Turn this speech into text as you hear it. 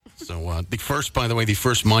So the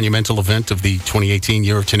first monumental event of the 2018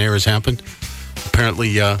 Year of Tonaire has happened.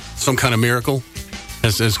 Apparently, some kind of miracle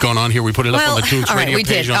has gone on here. We put it up on the Tunes Radio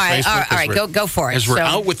page on Facebook. All right, go for it. As we're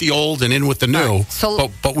out with the old and in with the new,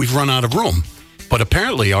 but we've run out of room. But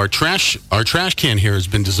apparently, our trash can here has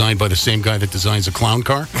been designed by the same guy that designs a clown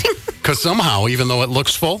car. Because somehow, even though it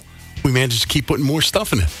looks full, we managed to keep putting more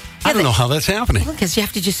stuff in it. I don't know how that's happening. Because you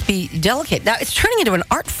have to just be delicate. Now, it's turning into an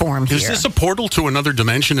art form here. Is this a portal to another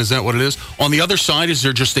dimension? Is that what it is? On the other side, is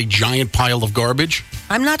there just a giant pile of garbage?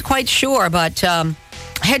 I'm not quite sure, but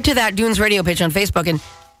head to that Dunes Radio page on Facebook, and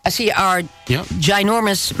I see our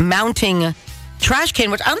ginormous mounting trash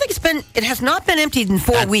can, which I don't think it has not been emptied in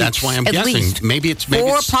 4 weeks. That's why I'm guessing. Least. Maybe it's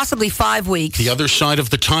possibly 5 weeks. The other side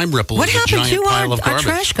of the time ripple what is a giant pile of garbage. What happened to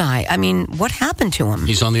our trash guy? I mean, what happened to him?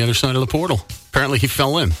 He's on the other side of the portal. Apparently he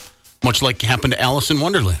fell in, much like happened to Alice in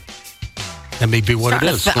Wonderland. That may be what it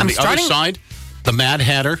is. On the other side, the Mad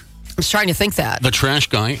Hatter. I'm starting to think that. The trash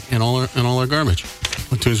guy and all our garbage.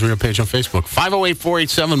 On Tunes Radio page on Facebook.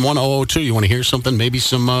 508-487-1002. You want to hear something? Maybe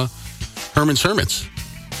some Herman's Hermits.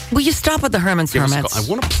 Will you stop with the Herman's Hermits? I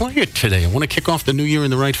want to play it today. I want to kick off the new year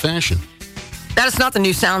in the right fashion. That is not the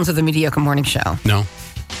new sounds of the Mediocre Morning Show. No.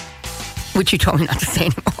 Which you told me not to say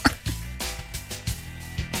anymore.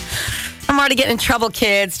 I'm already getting in trouble,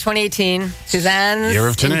 kids. 2018. Suzanne's Year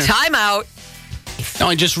of Tonaire. in timeout. Now,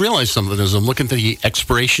 I just realized something as I'm looking at the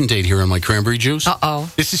expiration date here on my cranberry juice.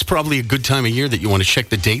 Uh-oh. This is probably a good time of year that you want to check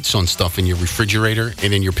the dates on stuff in your refrigerator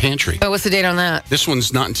and in your pantry. Oh, what's the date on that? This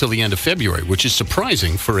one's not until the end of February, which is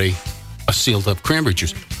surprising for a sealed up cranberry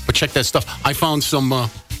juice. But check that stuff. I found some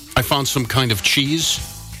kind of cheese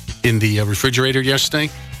in the refrigerator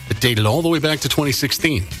yesterday that dated all the way back to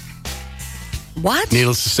 2016. What?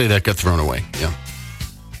 Needless to say, that got thrown away. Yeah.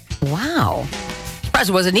 Wow. Surprised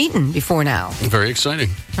it wasn't eaten before now. Very exciting.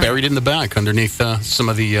 Buried in the back underneath some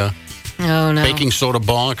of the baking soda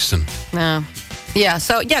box and good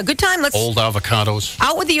time. Let's old avocados.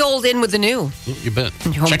 Out with the old, in with the new. You bet.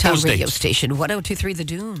 Your Check those hometown radio dates. station 102.3 The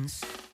Dunes.